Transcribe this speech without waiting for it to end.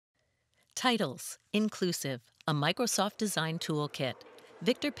Titles: Inclusive, a Microsoft Design Toolkit.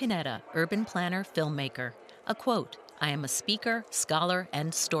 Victor Pineda, Urban Planner, Filmmaker. A quote: I am a speaker, scholar,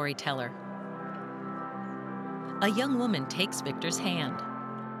 and storyteller. A young woman takes Victor's hand.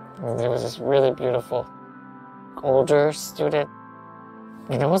 There was this really beautiful older student,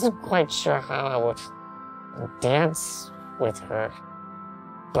 and I wasn't quite sure how I would dance with her,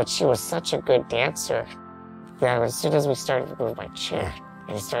 but she was such a good dancer that as soon as we started to move my chair,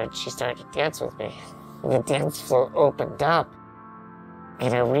 and she started to dance with me, the dance floor opened up,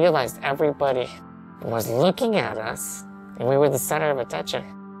 and I realized everybody was looking at us, and we were the center of attention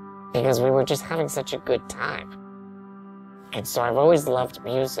because we were just having such a good time. And so I've always loved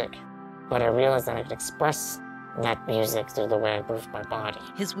music, but I realized that I could express that music through the way I moved my body.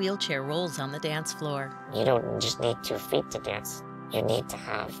 His wheelchair rolls on the dance floor. You don't just need 2 feet to dance. You need to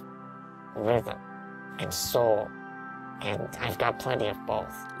have rhythm and soul, and I've got plenty of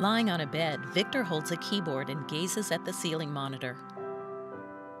both. Lying on a bed, Victor holds a keyboard and gazes at the ceiling monitor.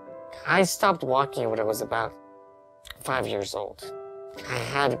 I stopped walking when I was about 5 years old. I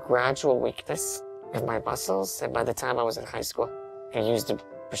had gradual weakness in my muscles, and by the time I was in high school, I used a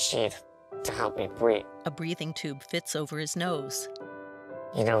machine to help me breathe. A breathing tube fits over his nose.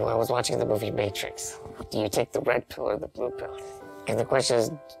 You know, I was watching the movie Matrix. Do you take the red pill or the blue pill? And the question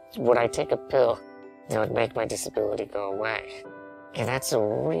is, would I take a pill that would make my disability go away? And that's a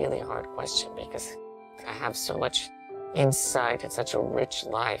really hard question because I have so much insight and such a rich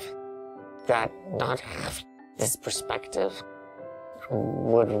life that not having this perspective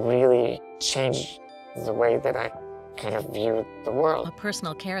would really change the way that I kind of view the world. A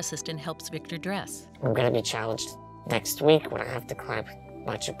personal care assistant helps Victor dress. I'm going to be challenged next week when I have to climb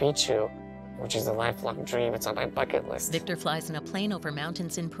Machu Picchu, which is a lifelong dream. It's on my bucket list. Victor flies in a plane over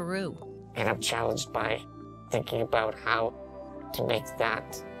mountains in Peru. And I'm challenged by thinking about how to make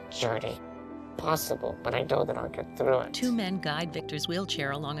that journey possible, but I know that I'll get through it. 2 men guide Victor's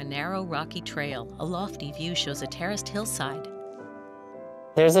wheelchair along a narrow, rocky trail. A lofty view shows a terraced hillside.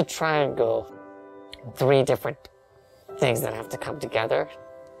 There's a triangle, 3 different things that have to come together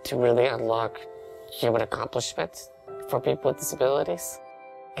to really unlock human accomplishment for people with disabilities.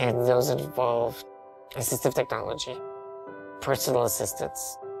 And those involve assistive technology, personal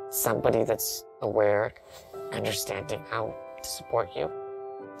assistance, somebody that's aware, understanding how to support you.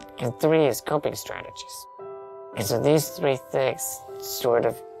 And 3 is coping strategies. And so these 3 things sort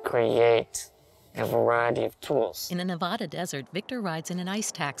of create a variety of tools. In a Nevada desert, Victor rides in an ice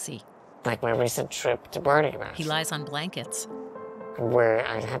taxi. Like my recent trip to Burning Man. He lies on blankets. Where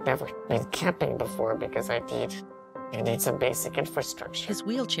I had never been camping before because I need some basic infrastructure. His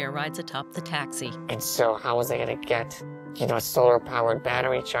wheelchair rides atop the taxi. And so how was I gonna get, a solar-powered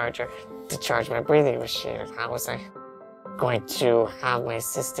battery charger to charge my breathing machine? And how was I going to have my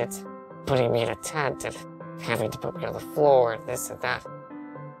assistant putting me in a tent and having to put me on the floor and this and that?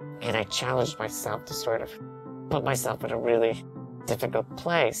 And I challenged myself to sort of put myself in a really difficult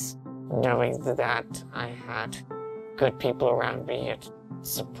place, knowing that I had good people around me and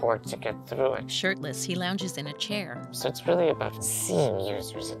support to get through it. Shirtless, he lounges in a chair. So it's really about seeing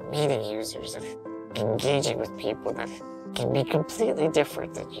users and meeting users and engaging with people that can be completely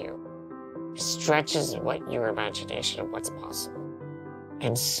different than you. It stretches your imagination of what's possible.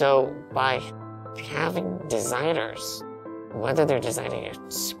 And so by having designers, whether they're designing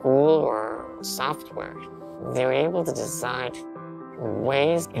a school or software, they're able to design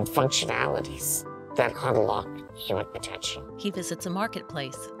ways and functionalities that unlock human potential. He visits a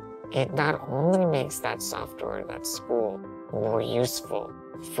marketplace. It not only makes that software, that school, more useful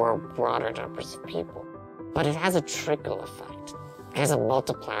for broader numbers of people, but it has a trickle effect. It has a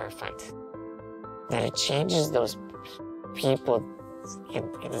multiplier effect. That it changes those people,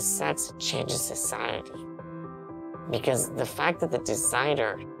 in a sense, it changes society. Because the fact that the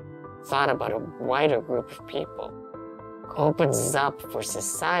designer thought about a wider group of people opens up for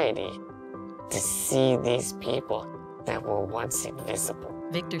society to see these people that were once invisible.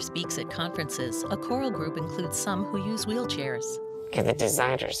 Victor speaks at conferences. A choral group includes some who use wheelchairs. And the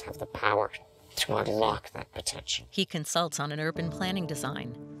designers have the power to unlock that potential. He consults on an urban planning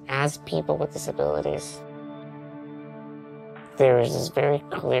design. As people with disabilities, there is this very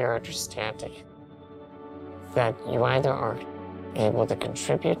clear understanding that you either are able to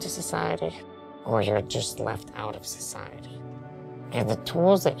contribute to society or you're just left out of society. And the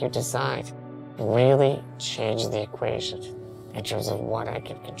tools that you design really change the equation in terms of what I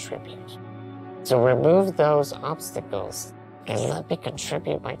can contribute. So remove those obstacles and let me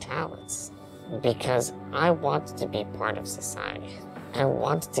contribute my talents, because I want to be part of society. I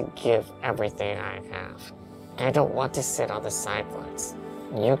want to give everything I have. I don't want to sit on the sidelines.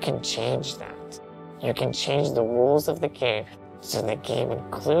 You can change that. You can change the rules of the game so the game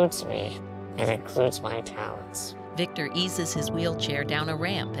includes me and includes my talents. Victor eases his wheelchair down a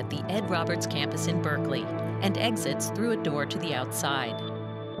ramp at the Ed Roberts campus in Berkeley and exits through a door to the outside.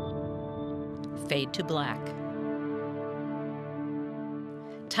 Fade to black.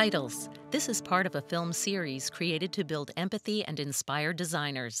 Titles. This is part of a film series created to build empathy and inspire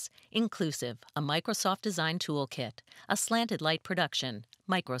designers. Inclusive, a Microsoft Design Toolkit, a Slanted Light production,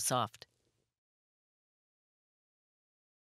 Microsoft.